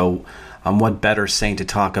Eucharist. So, what better saint to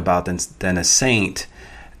talk about than a saint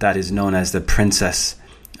that is known as the Princess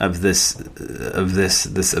of the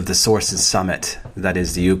source and summit that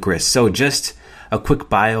is the Eucharist. So, just a quick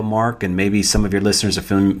bio, Mark, and maybe some of your listeners are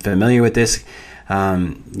familiar with this.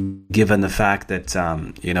 Given the fact that,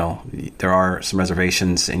 there are some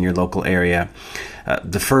reservations in your local area.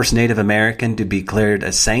 The first Native American to be declared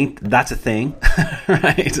a saint, that's a thing,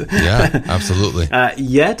 right? Yeah, absolutely.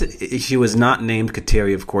 Yet, she was not named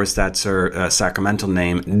Kateri, of course, that's her sacramental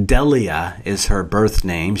name. Delia is her birth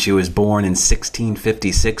name. She was born in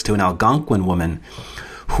 1656 to an Algonquin woman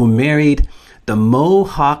who married the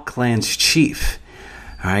Mohawk clan's chief.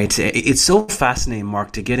 All right, it's so fascinating,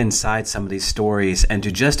 Mark, to get inside some of these stories and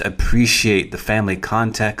to just appreciate the family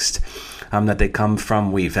context that they come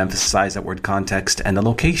from. We've emphasized that word context and the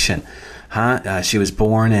location. She was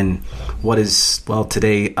born in what is,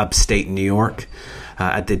 today, upstate New York.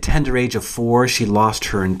 At the tender age of 4, she lost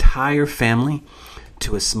her entire family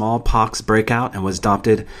to a smallpox breakout and was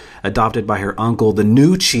adopted by her uncle, the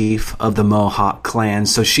new chief of the Mohawk clan.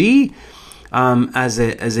 So she, as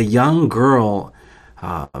a young girl,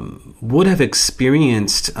 would have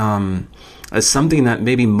experienced something that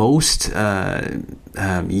maybe most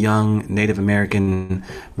young Native American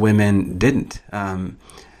women didn't.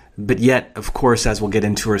 But yet, of course, as we'll get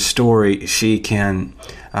into her story, she can,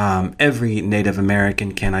 every Native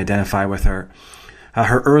American can identify with her.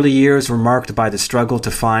 Her early years were marked by the struggle to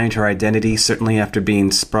find her identity, certainly after being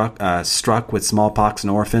struck with smallpox and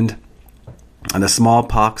orphaned. And the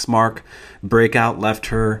smallpox breakout left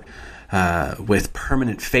her with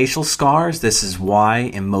permanent facial scars. This is why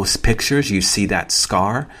in most pictures you see that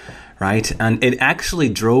scar, right? And it actually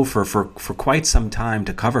drove her for quite some time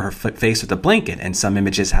to cover her face with a blanket, and some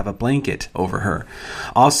images have a blanket over her.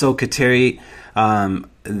 Also, Kateri,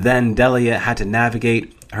 then Delia, had to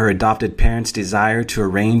navigate her adopted parents' desire to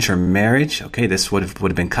arrange her marriage. Okay, this would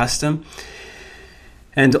have been custom.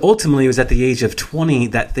 And ultimately, it was at the age of 20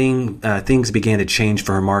 that things began to change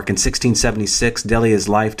for her, Mark. In 1676, Delia's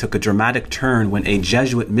life took a dramatic turn when a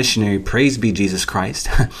Jesuit missionary, praise be Jesus Christ,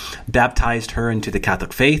 baptized her into the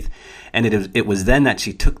Catholic faith. And it was then that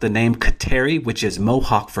she took the name Kateri, which is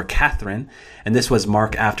Mohawk for Catherine. And this was,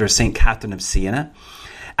 Mark, after St. Catherine of Siena.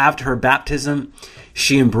 After her baptism,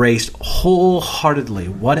 she embraced wholeheartedly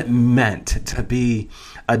what it meant to be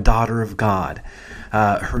a daughter of God.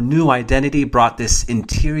 Her new identity brought this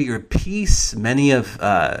interior peace. Many of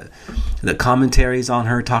the commentaries on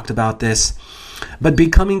her talked about this. But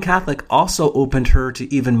becoming Catholic also opened her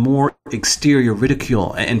to even more exterior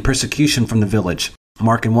ridicule and persecution from the village.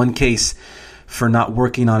 Mark, in one case, for not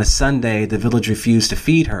working on a Sunday, the village refused to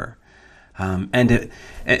feed her.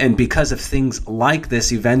 And because of things like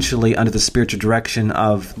this, eventually, under the spiritual direction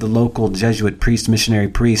of the local Jesuit missionary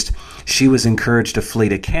priest, she was encouraged to flee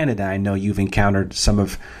to Canada. I know you've encountered some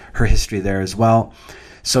of her history there as well.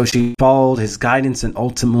 So she followed his guidance and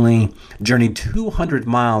ultimately journeyed 200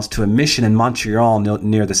 miles to a mission in Montreal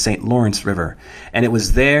near the St. Lawrence River. And it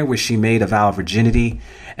was there where she made a vow of virginity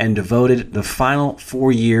and devoted the final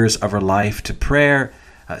 4 years of her life to prayer,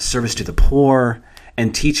 service to the poor,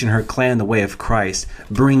 and teaching her clan the way of Christ,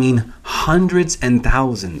 bringing hundreds and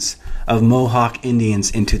thousands of Mohawk Indians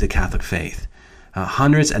into the Catholic faith.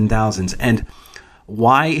 Hundreds and thousands. And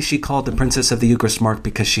why is she called the Princess of the Eucharist, Mark?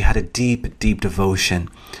 Because she had a deep, deep devotion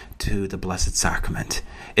to the Blessed Sacrament.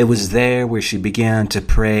 It was there where she began to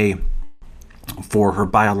pray for her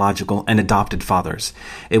biological and adopted fathers.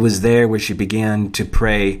 It was there where she began to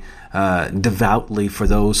pray devoutly for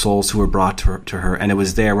those souls who were brought to her. And it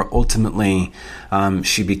was there where ultimately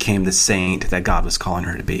she became the saint that God was calling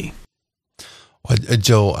her to be. Well,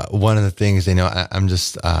 Joe, one of the things,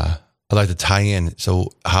 I'd like to tie in,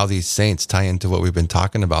 so how these saints tie into what we've been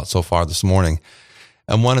talking about so far this morning.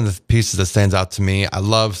 And one of the pieces that stands out to me, I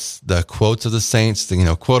love the quotes of the saints,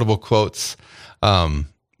 the quotable quotes.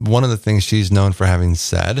 One of the things she's known for having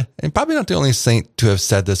said, and probably not the only saint to have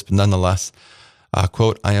said this, but nonetheless,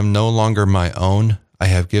 quote, "I am no longer my own. I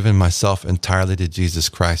have given myself entirely to Jesus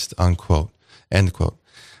Christ," unquote. End quote.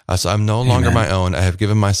 So I'm no longer Amen. my own. I have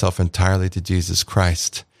given myself entirely to Jesus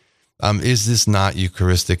Christ. Is this not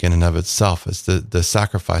Eucharistic in and of itself? It's the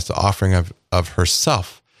sacrifice, the offering of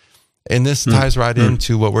herself. And this ties right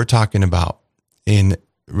into what we're talking about in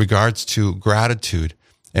regards to gratitude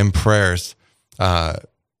and prayers of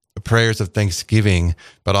thanksgiving,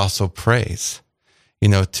 but also praise.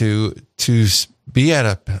 To be at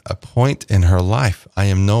a point in her life, I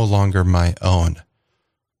am no longer my own.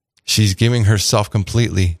 She's giving herself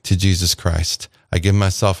completely to Jesus Christ. I give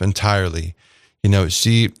myself entirely.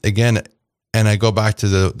 She, again, and I go back to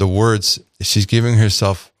the words, she's giving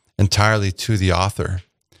herself entirely to the author,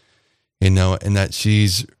 and that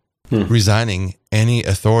she's resigning any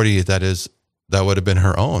authority that would have been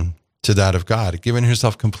her own to that of God, giving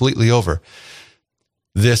herself completely over.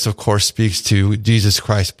 This, of course, speaks to Jesus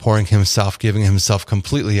Christ pouring himself, giving himself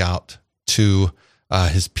completely out to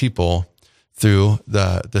his people through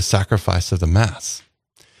the sacrifice of the Mass.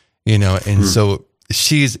 And so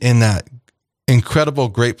she's in that incredible,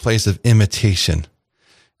 great place of imitation.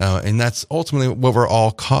 And that's ultimately what we're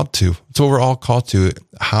all called to. So we're all called to,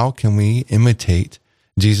 how can we imitate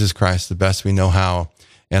Jesus Christ the best we know how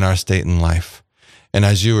in our state in life? And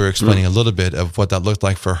as you were explaining a little bit of what that looked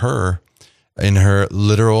like for her in her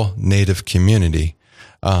literal native community,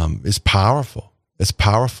 is powerful. It's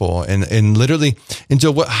powerful. And literally, and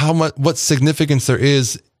Joe, what significance there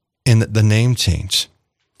is in the name change.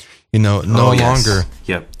 No longer,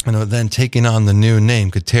 then taking on the new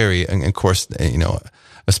name, Kateri, and of course,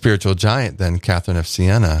 a spiritual giant, then Catherine of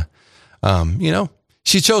Siena,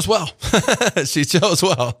 she chose well. She chose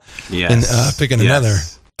well. Yes. And picking another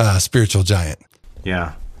spiritual giant.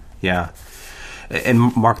 Yeah.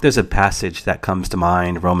 And Mark, there's a passage that comes to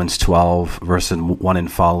mind, Romans 12, verses 1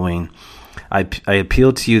 and following. I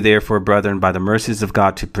appeal to you, therefore, brethren, by the mercies of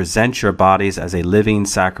God, to present your bodies as a living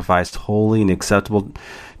sacrifice, holy and acceptable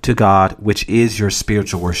to God, which is your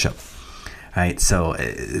spiritual worship. Right, so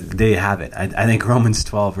there you have it. I think Romans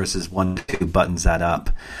 12 verses 1-2 buttons that up.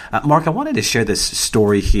 Mark, I wanted to share this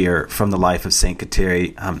story here from the life of Saint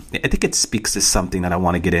Kateri. I think it speaks to something that I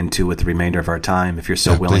want to get into with the remainder of our time, if you're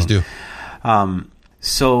so willing. Please do.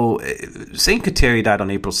 So Saint Kateri died on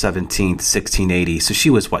April 17th, 1680. So she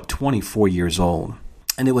was, 24 years old.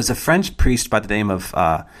 And it was a French priest by the name of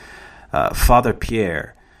Father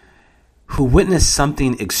Pierre who witnessed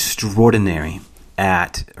something extraordinary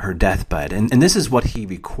at her deathbed. And this is what he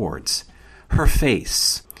records. Her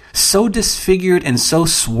face, so disfigured and so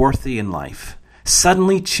swarthy in life,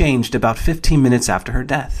 suddenly changed about 15 minutes after her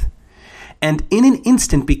death, and in an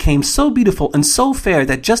instant became so beautiful and so fair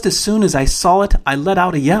that just as soon as I saw it, I let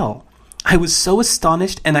out a yell. I was so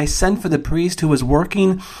astonished, and I sent for the priest who was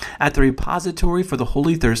working at the repository for the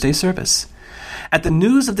Holy Thursday service. At the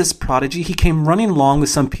news of this prodigy, he came running along with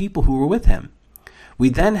some people who were with him. We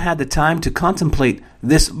then had the time to contemplate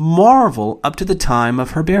this marvel up to the time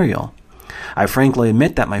of her burial. I frankly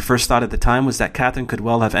admit that my first thought at the time was that Catherine could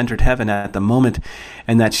well have entered heaven at the moment,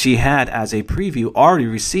 and that she had, as a preview, already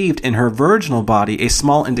received in her virginal body a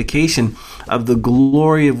small indication of the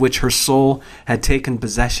glory of which her soul had taken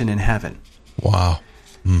possession in heaven. Wow.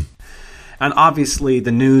 And obviously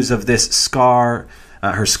the news of this scar,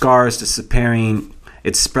 her scars disappearing,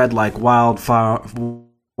 it spread like wildfire,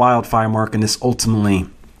 Mark, and this ultimately,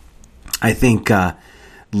 I think,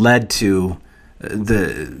 led to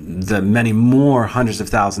the many more hundreds of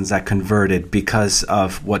thousands that converted because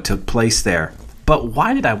of what took place there. But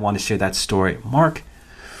why did I want to share that story? Mark,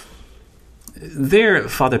 there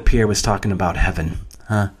Father Pierre was talking about heaven.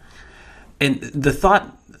 And the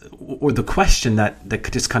thought or the question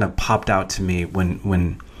that just kind of popped out to me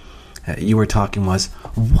when you were talking was,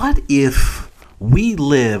 what if we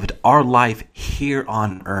lived our life here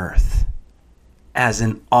on earth as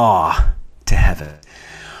an awe to heaven?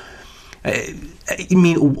 I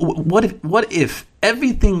mean, what if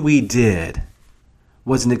everything we did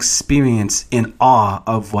was an experience in awe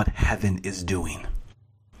of what heaven is doing?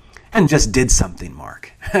 And just did something,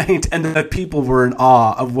 Mark, right? And the people were in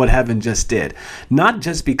awe of what heaven just did. Not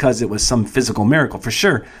just because it was some physical miracle, for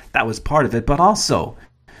sure, that was part of it, but also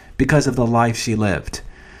because of the life she lived.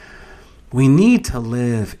 We need to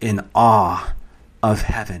live in awe of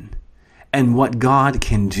heaven and what God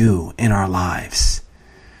can do in our lives.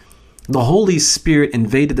 The Holy Spirit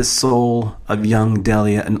invaded the soul of young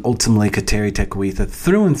Delia and ultimately Kateri Tekakwitha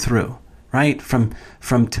through and through, right? From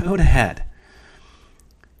toe to head.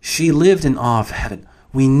 She lived in awe of heaven.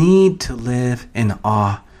 We need to live in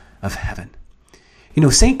awe of heaven. You know,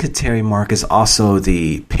 Saint Kateri, Mark, is also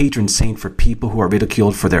the patron saint for people who are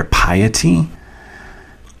ridiculed for their piety.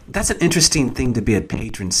 That's an interesting thing to be a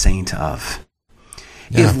patron saint of.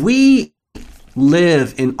 Yeah.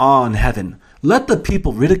 live in awe in heaven. Let the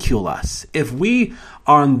people ridicule us. If we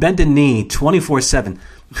are on bended knee 24/7,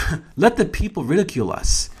 let the people ridicule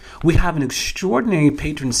us. We have an extraordinary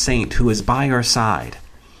patron saint who is by our side,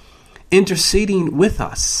 interceding with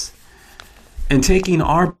us and taking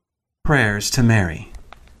our prayers to Mary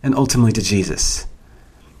and ultimately to Jesus.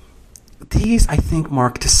 These, I think,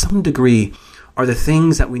 Mark, to some degree, are the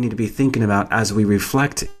things that we need to be thinking about as we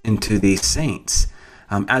reflect into these saints,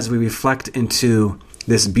 as we reflect into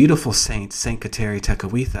this beautiful saint, Saint Kateri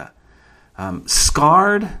Tekakwitha,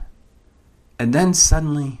 scarred, and then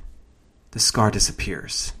suddenly the scar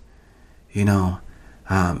disappears.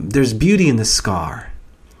 There's beauty in the scar,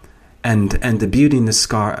 and the beauty in the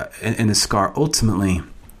scar ultimately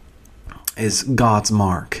is God's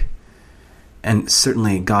mark, and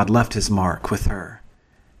certainly God left His mark with her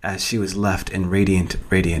as she was left in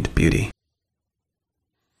radiant beauty.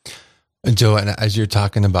 Joe, and as you're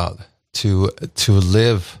talking about to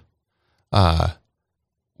live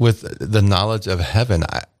with the knowledge of heaven,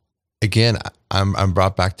 I'm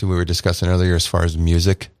brought back to what we were discussing earlier as far as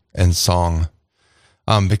music and song,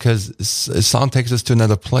 because song takes us to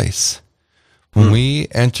another place. When we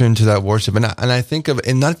enter into that worship, and I think of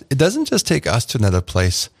it doesn't just take us to another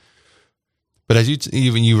place, but as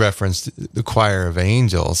you referenced the choir of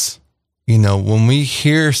angels, when we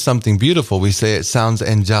hear something beautiful, we say it sounds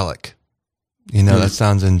angelic. That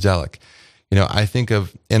sounds angelic. I think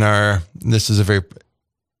of this is a very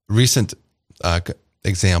recent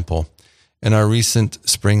example, in our recent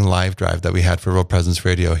spring live drive that we had for Real Presence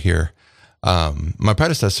Radio here. My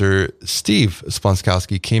predecessor, Steve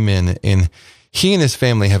Splonskowski, came in, and he and his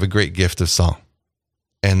family have a great gift of song.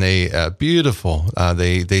 And they beautiful.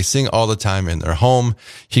 They sing all the time in their home.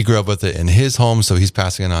 He grew up with it in his home, so he's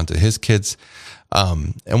passing it on to his kids.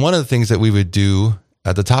 And one of the things that we would do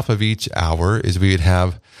at the top of each hour is we would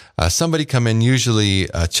have somebody come in. Usually,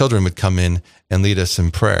 children would come in and lead us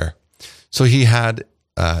in prayer. So he had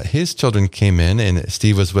his children came in, and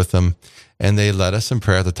Steve was with them, and they led us in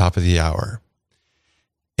prayer at the top of the hour.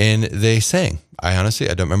 And they sang. I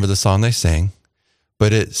don't remember the song they sang,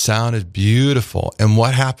 but it sounded beautiful. And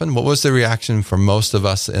what happened? What was the reaction for most of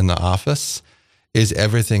us in the office? Is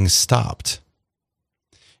everything stopped.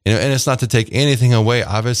 And it's not to take anything away,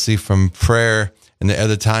 obviously, from prayer and the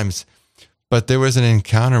other times, but there was an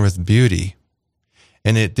encounter with beauty.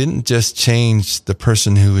 And it didn't just change the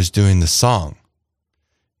person who was doing the song.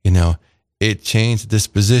 It changed the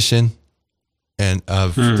disposition and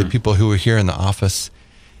of the people who were here in the office.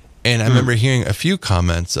 And I remember hearing a few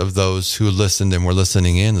comments of those who listened and were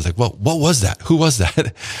listening in. It's like, well, what was that? Who was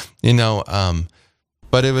that?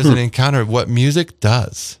 But it was an encounter of what music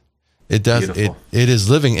does. It does. It is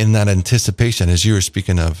living in that anticipation, as you were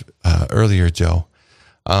speaking of earlier, Joe.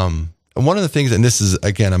 One of the things, and this is,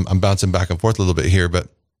 again, I'm bouncing back and forth a little bit here, but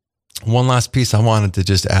one last piece I wanted to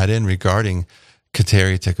just add in regarding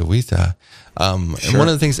Kateri Tekakwitha. And one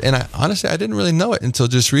of the things, and I didn't really know it until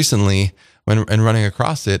just recently when running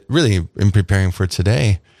across it, really in preparing for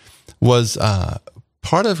today, was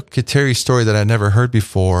part of Kateri's story that I'd never heard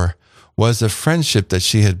before was a friendship that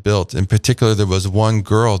she had built. In particular, there was one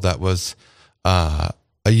girl that was a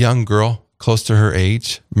young girl close to her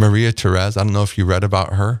age, Maria Therese. I don't know if you read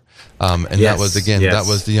about her. That was, that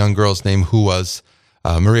was the young girl's name, who was,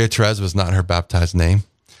 Maria Therese was not her baptized name.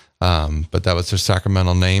 But that was her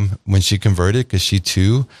sacramental name when she converted, because she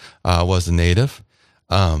too was a native.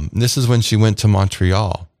 This is when she went to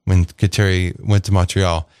Montreal, when Kateri went to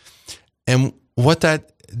Montreal. And what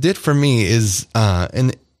that did for me is,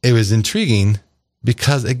 and it was intriguing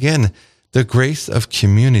because, again, the grace of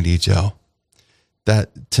community, Joe,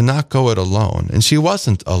 that to not go it alone. And she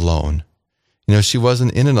wasn't alone. She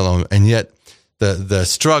wasn't in it alone. And yet the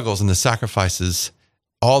struggles and the sacrifices,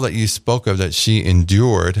 all that you spoke of that she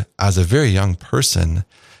endured as a very young person,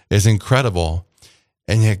 is incredible.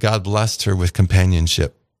 And yet God blessed her with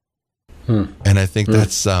companionship. And I think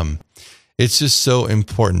that's, it's just so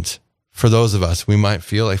important for those of us. We might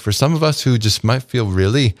feel like, for some of us who just might feel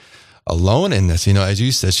really alone in this, as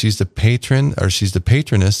you said, she's the patron, or she's the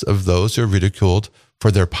patroness of those who are ridiculed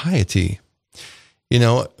for their piety.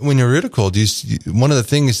 When you're ridiculed, one of the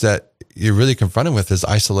things that you're really confronted with is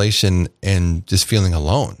isolation and just feeling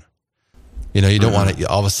alone. You don't want to,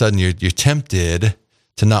 all of a sudden you're tempted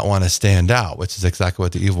to not want to stand out, which is exactly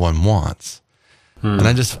what the evil one wants. And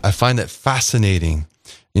I find that fascinating,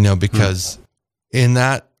 because in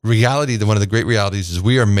that reality, one of the great realities is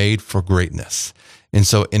we are made for greatness. And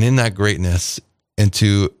so, in that greatness, and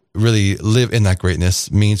to really live in that greatness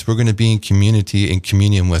means we're going to be in community and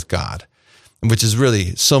communion with God, which is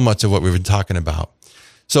really so much of what we've been talking about.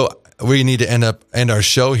 So we need to end our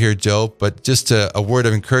show here, Joe, but just a word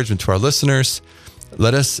of encouragement to our listeners.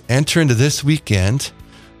 Let us enter into this weekend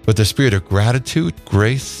with the spirit of gratitude,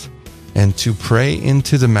 grace, and to pray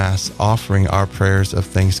into the Mass, offering our prayers of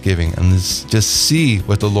thanksgiving, and just see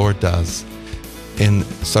what the Lord does in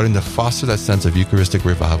starting to foster that sense of Eucharistic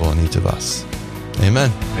revival in each of us. Amen.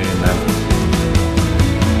 Amen.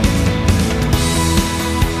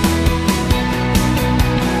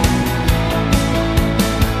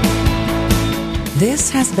 This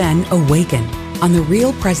has been Awaken on the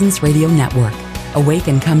Real Presence Radio Network.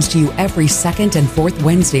 Awaken comes to you every second and fourth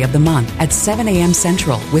Wednesday of the month at 7 a.m.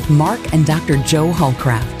 Central with Mark and Dr. Joe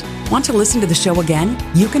Holcraft. Want to listen to the show again?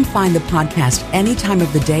 You can find the podcast any time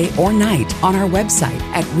of the day or night on our website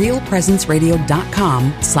at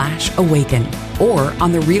realpresenceradio.com/awaken or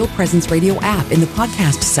on the Real Presence Radio app in the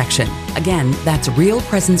podcast section. Again, that's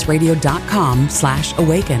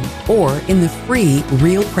realpresenceradio.com/awaken or in the free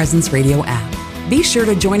Real Presence Radio app. Be sure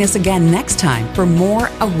to join us again next time for more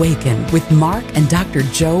Awaken with Mark and Dr.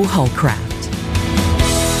 Joe Holcraft.